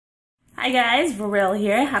Hi guys, Vorel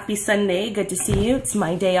here. Happy Sunday. Good to see you. It's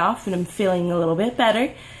my day off and I'm feeling a little bit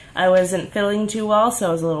better. I wasn't feeling too well, so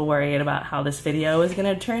I was a little worried about how this video was going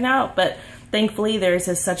to turn out, but thankfully there's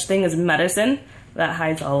a such thing as medicine that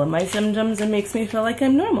hides all of my symptoms and makes me feel like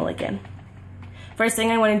I'm normal again. First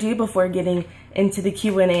thing I want to do before getting into the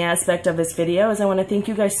Q&A aspect of this video is I want to thank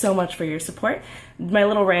you guys so much for your support. My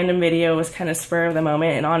little random video was kind of spur of the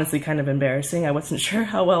moment and honestly kind of embarrassing. I wasn't sure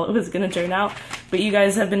how well it was going to turn out, but you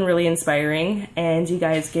guys have been really inspiring and you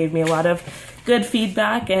guys gave me a lot of good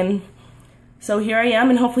feedback, and so here I am,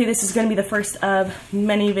 and hopefully this is going to be the first of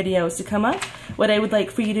many videos to come up. What I would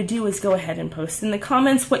like for you to do is go ahead and post in the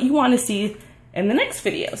comments what you want to see in the next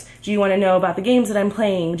videos. Do you want to know about the games that I'm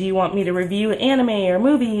playing? Do you want me to review anime or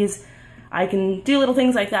movies? I can do little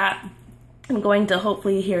things like that. I'm going to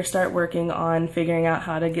hopefully here start working on figuring out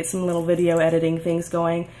how to get some little video editing things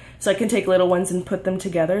going so I can take little ones and put them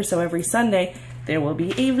together, so every Sunday there will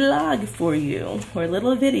be a vlog for you, or a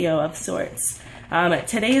little video of sorts.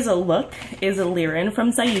 Today's look is a Lirin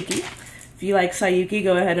from Sayuki. If you like Sayuki,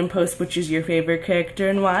 go ahead and post which is your favorite character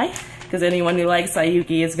and why, because anyone who likes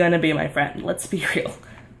Sayuki is gonna be my friend. Let's be real.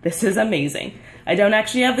 This is amazing. I don't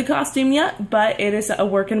actually have the costume yet, but it is a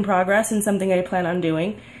work in progress and something I plan on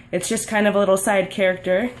doing. It's just kind of a little side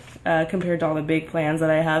character compared to all the big plans that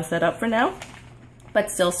I have set up for now, but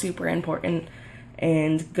still super important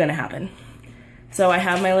and gonna happen. So I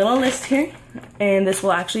have my little list here, and this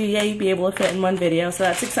will actually be able to fit in one video, so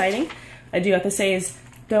that's exciting. I do have to say is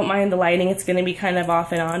don't mind the lighting. It's gonna be kind of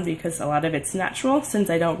off and on because a lot of it's natural, since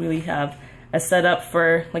I don't really have a setup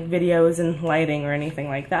for like videos and lighting or anything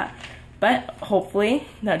like that. But hopefully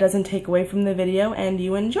that doesn't take away from the video and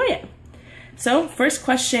you enjoy it. So first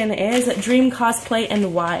question is dream cosplay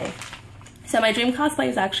and why? So my dream cosplay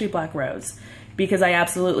is actually Black Rose, because I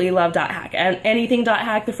absolutely love Dot Hack. And anything Dot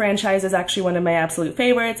Hack, the franchise, is actually one of my absolute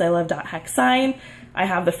favorites. I love Dot Hack Sign. I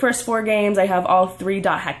have the first 4 games. I have all 3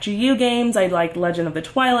 Dot Hack GU games. I like Legend of the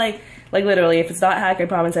Twilight. Like literally, if it's Dot Hack, I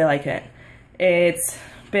promise I like it. It's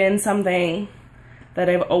been something that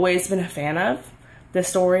I've always been a fan of. The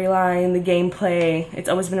storyline, the gameplay, it's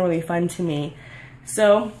always been really fun to me.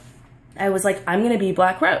 So I was like, I'm gonna be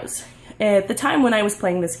Black Rose. At the time when I was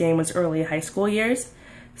playing this game was early high school years,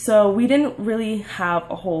 so we didn't really have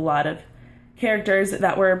a whole lot of characters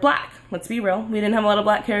that were black. Let's be real. We didn't have a lot of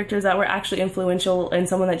black characters that were actually influential and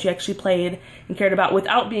someone that you actually played and cared about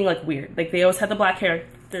without being like weird. Like they always had the black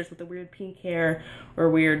characters with the weird pink hair or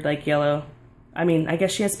weird like yellow. I mean, I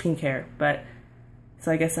guess she has pink hair, but so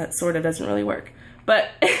I guess that sort of doesn't really work. But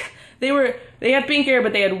they had pink hair,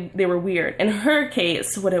 but they were weird. In her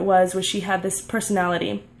case, what it was she had this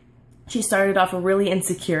personality. She started off really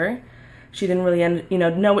insecure. She didn't really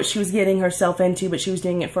know what she was getting herself into, but she was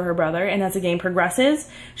doing it for her brother. And as the game progresses,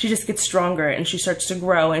 she just gets stronger and she starts to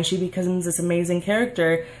grow and she becomes this amazing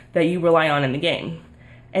character that you rely on in the game.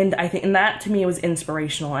 And I think that to me was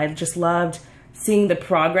inspirational. I just loved seeing the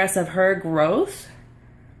progress of her growth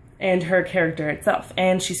and her character itself.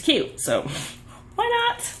 And she's cute, so why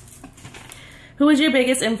not? Who was your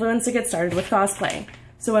biggest influence to get started with cosplay?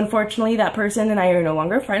 So unfortunately, that person and I are no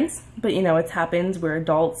longer friends, but you know, it happens. We're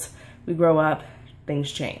adults, we grow up,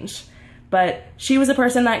 things change. But she was a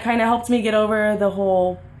person that kind of helped me get over the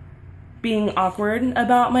whole being awkward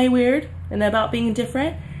about my weird and about being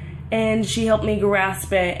different. And she helped me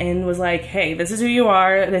grasp it and was like, hey, this is who you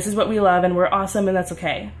are, this is what we love, and we're awesome, and that's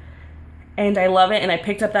okay. And I love it, and I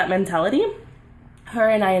picked up that mentality. Her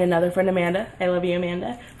and I and another friend, Amanda, I love you,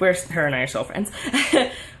 Amanda. Her and I are still friends.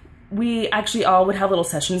 We actually all would have little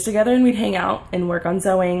sessions together and we'd hang out and work on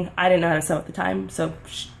sewing. I didn't know how to sew at the time, so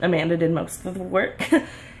Amanda did most of the work.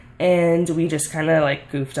 And we just kind of like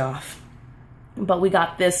goofed off. But we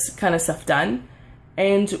got this kind of stuff done.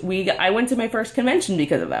 And I went to my first convention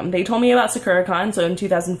because of them. They told me about SakuraCon, so in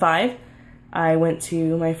 2005, I went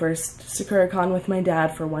to my first SakuraCon with my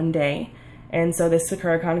dad for one day. And so this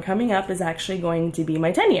SakuraCon coming up is actually going to be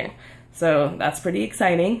my 10th year. So that's pretty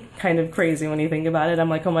exciting, kind of crazy when you think about it. I'm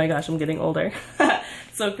like, oh my gosh, I'm getting older.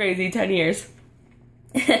 So crazy, 10 years.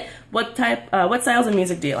 What styles of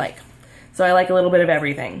music do you like? So I like a little bit of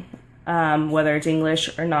everything, whether it's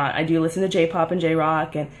English or not. I do listen to J-pop and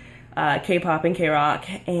J-rock and K-pop and K-rock,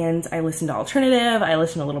 and I listen to alternative, I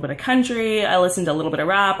listen to a little bit of country, I listen to a little bit of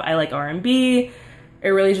rap, I like R&B. It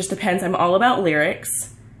really just depends. I'm all about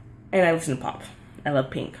lyrics, and I listen to pop. I love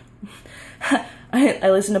Pink. I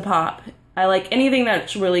listen to pop. I like anything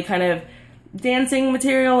that's really kind of dancing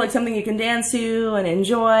material, like something you can dance to and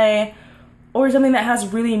enjoy, or something that has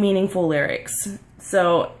really meaningful lyrics.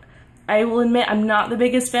 So I will admit I'm not the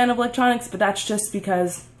biggest fan of electronics, but that's just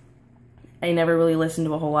because I never really listened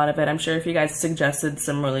to a whole lot of it. I'm sure if you guys suggested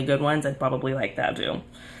some really good ones, I'd probably like that too.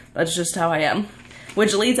 That's just how I am.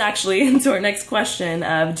 Which leads actually into our next question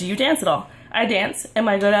of, do you dance at all? I dance. Am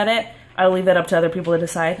I good at it? I'll leave that up to other people to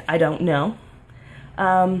decide. I don't know.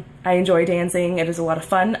 I enjoy dancing. It is a lot of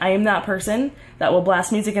fun. I am that person that will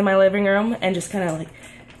blast music in my living room and just kind of like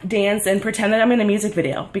dance and pretend that I'm in a music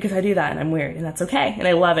video, because I do that and I'm weird and that's okay. And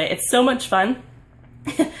I love it. It's so much fun.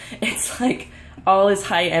 It's like all is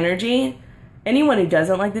high energy. Anyone who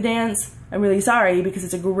doesn't like to dance, I'm really sorry, because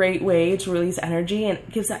it's a great way to release energy and it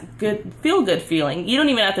gives that good, feel-good feeling. You don't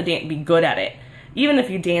even have to be good at it. Even if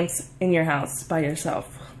you dance in your house by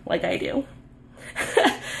yourself, like I do.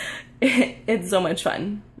 It's so much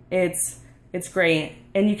fun. It's great.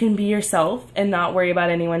 And you can be yourself and not worry about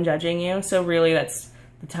anyone judging you. So really that's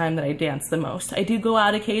the time that I dance the most. I do go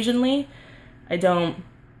out occasionally. I don't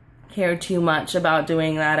care too much about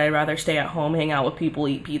doing that. I'd rather stay at home, hang out with people,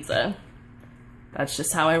 eat pizza. That's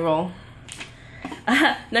just how I roll.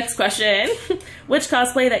 Next question. Which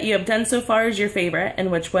cosplay that you have done so far is your favorite,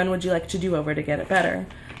 and which one would you like to do over to get it better?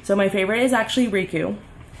 So my favorite is actually Riku.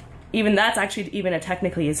 Even that's actually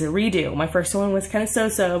technically is a redo. My first one was kind of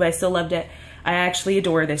so-so, but I still loved it. I actually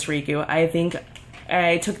adore this Riku. I think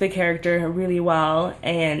I took the character really well,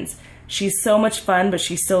 and she's so much fun, but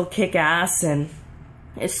she's still kick-ass and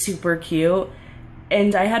is super cute.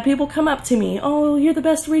 And I had people come up to me, oh, you're the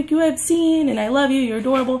best Riku I've seen, and I love you, you're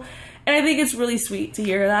adorable. And I think it's really sweet to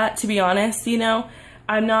hear that, to be honest, you know.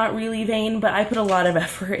 I'm not really vain, but I put a lot of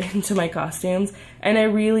effort into my costumes, and I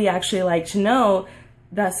really actually like to know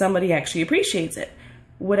that somebody actually appreciates it.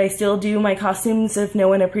 Would I still do my costumes if no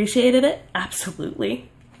one appreciated it? Absolutely.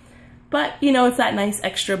 But, you know, it's that nice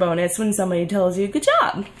extra bonus when somebody tells you, good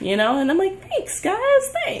job, you know? And I'm like, thanks,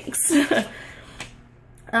 guys, thanks.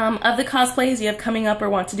 Of the cosplays you have coming up or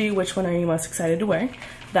want to do, which one are you most excited to wear?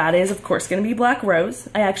 That is, of course, going to be Black Rose.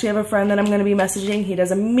 I actually have a friend that I'm going to be messaging. He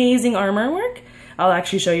does amazing armor work. I'll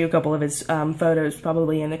actually show you a couple of his photos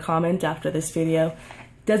probably in the comment after this video.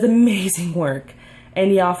 Does amazing work. And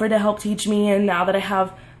he offered to help teach me, and now that I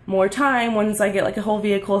have more time, once I get like a whole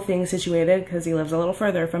vehicle thing situated, because he lives a little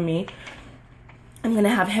further from me, I'm going to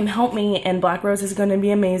have him help me, and Black Rose is going to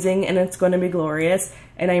be amazing, and it's going to be glorious,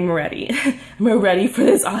 and I'm ready. I'm ready for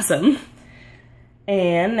this awesome.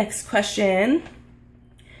 And next question.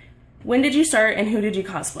 When did you start and who did you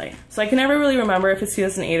cosplay? So I can never really remember if it's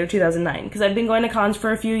 2008 or 2009, because I've been going to cons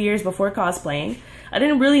for a few years before cosplaying. I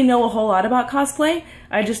didn't really know a whole lot about cosplay.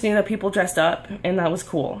 I just knew that people dressed up, and that was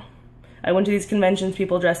cool. I went to these conventions,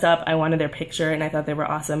 people dressed up, I wanted their picture, and I thought they were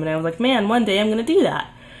awesome, and I was like, man, one day I'm gonna do that.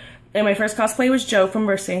 And my first cosplay was Joe from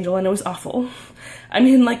Burst Angel, and it was awful. I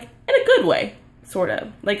mean, like, in a good way, sort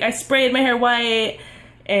of. Like, I sprayed my hair white,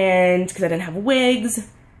 and because I didn't have wigs,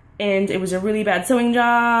 and it was a really bad sewing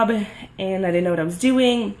job, and I didn't know what I was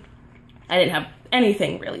doing. I didn't have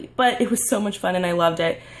anything, really, but it was so much fun, and I loved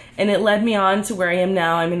it. And it led me on to where I am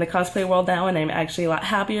now. I'm in the cosplay world now, and I'm actually a lot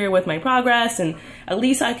happier with my progress, and at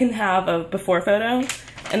least I can have a before photo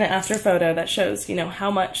and an after photo that shows, you know,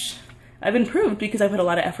 how much I've improved, because I put a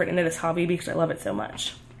lot of effort into this hobby because I love it so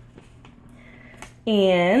much.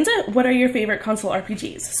 And what are your favorite console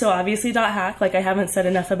RPGs? So obviously .hack, like I haven't said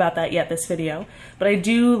enough about that yet this video, but I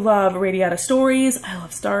do love Radiata Stories, I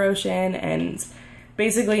love Star Ocean, and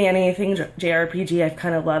basically anything JRPG I've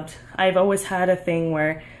kind of loved. I've always had a thing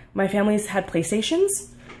where my family's had PlayStations,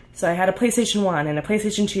 so I had a PlayStation 1 and a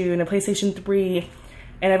PlayStation 2 and a PlayStation 3,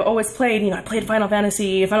 and I've always played, you know, I played Final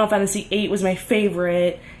Fantasy. Final Fantasy 8 was my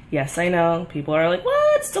favorite. Yes, I know, people are like,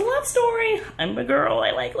 what, it's a love story? I'm a girl,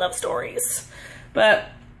 I like love stories. But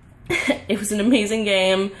it was an amazing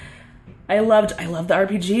game. I loved the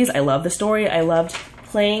RPGs, I loved the story, I loved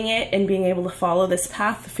playing it and being able to follow this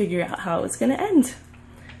path to figure out how it's gonna end.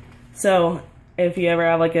 So if you ever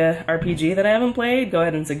have like a RPG that I haven't played, go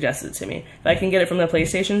ahead and suggest it to me. If I can get it from the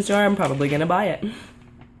PlayStation store, I'm probably gonna buy it.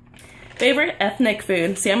 Favorite ethnic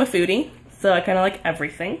food? See, I'm a foodie, so I kind of like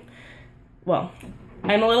everything. Well,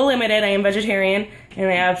 I'm a little limited, I am vegetarian, and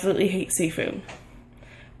I absolutely hate seafood.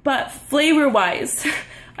 But flavor-wise,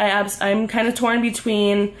 I'm kind of torn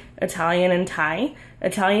between Italian and Thai.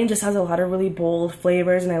 Italian just has a lot of really bold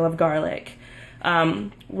flavors, and I love garlic.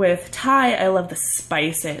 With Thai, I love the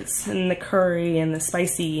spices, and the curry, and the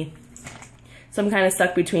spicy. So I'm kind of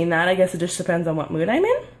stuck between that. I guess it just depends on what mood I'm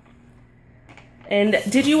in. And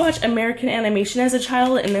did you watch American animation as a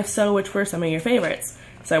child? And if so, which were some of your favorites?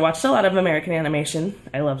 So I watched a lot of American animation.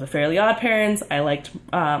 I loved The Fairly Odd Parents. I liked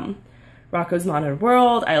Rocko's Modern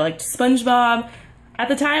World. I liked SpongeBob. At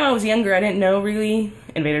the time I was younger, I didn't know really.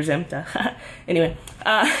 Invader Zim, duh. Anyway,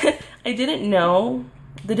 I didn't know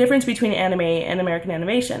the difference between anime and American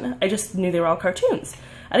animation. I just knew they were all cartoons.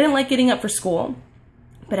 I didn't like getting up for school,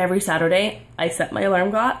 but every Saturday I set my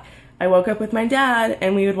alarm clock. I woke up with my dad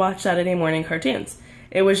and we would watch Saturday morning cartoons.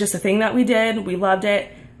 It was just a thing that we did. We loved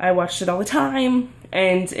it. I watched it all the time,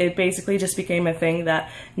 and it basically just became a thing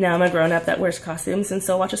that now I'm a grown-up that wears costumes and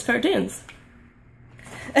still watches cartoons.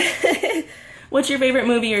 What's your favorite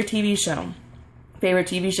movie or TV show? Favorite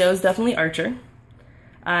TV show is definitely Archer.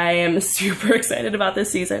 I am super excited about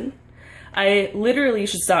this season. I literally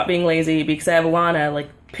should stop being lazy because I have Lana like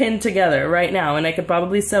pinned together right now and I could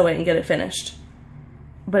probably sew it and get it finished.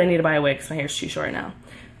 But I need to buy a wig because my hair's too short now.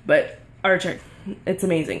 But Archer, it's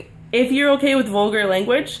amazing. If you're okay with vulgar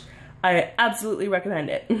language, I absolutely recommend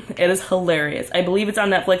it. It is hilarious. I believe it's on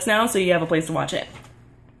Netflix now, so you have a place to watch it.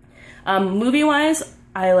 Movie-wise,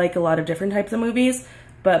 I like a lot of different types of movies,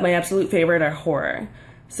 but my absolute favorite are horror.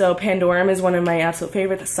 So Pandorum is one of my absolute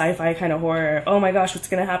favorite, the sci-fi kind of horror. Oh my gosh, what's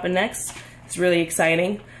gonna happen next? It's really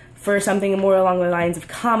exciting. For something more along the lines of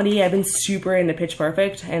comedy, I've been super into Pitch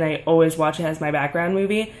Perfect, and I always watch it as my background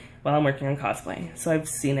movie while I'm working on cosplay, so I've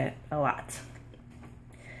seen it a lot.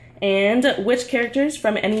 And which characters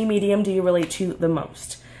from any medium do you relate to the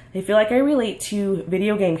most? I feel like I relate to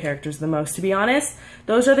video game characters the most, to be honest.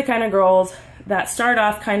 Those are the kind of girls that start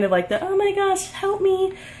off kind of like the, oh my gosh, help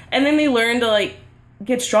me, and then they learn to like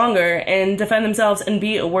get stronger and defend themselves and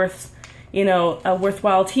be a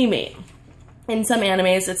worthwhile teammate. In some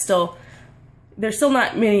animes, there's still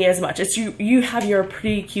not many as much. It's you have your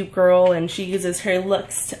pretty cute girl and she uses her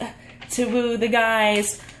looks to woo the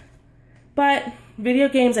guys. But video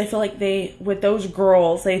games, I feel like with those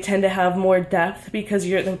girls, they tend to have more depth because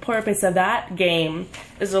the purpose of that game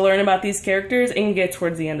is to learn about these characters and get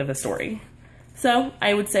towards the end of the story. So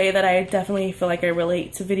I would say that I definitely feel like I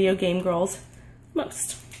relate to video game girls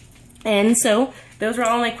most. And so those were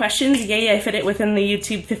all my questions. Yay, I fit it within the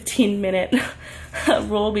YouTube 15-minute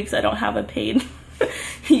rule because I don't have a paid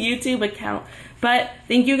YouTube account. But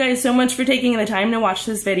thank you guys so much for taking the time to watch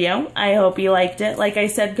this video. I hope you liked it. Like I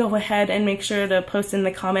said, go ahead and make sure to post in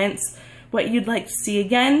the comments what you'd like to see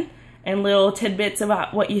again and little tidbits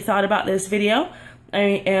about what you thought about this video. I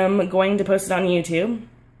am going to post it on YouTube,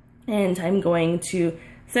 and I'm going to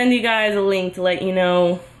send you guys a link to let you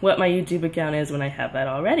know what my YouTube account is when I have that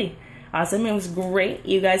already. Awesome, it was great.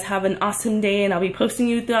 You guys have an awesome day, and I'll be posting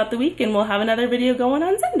you throughout the week, and we'll have another video going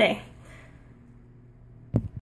on Sunday.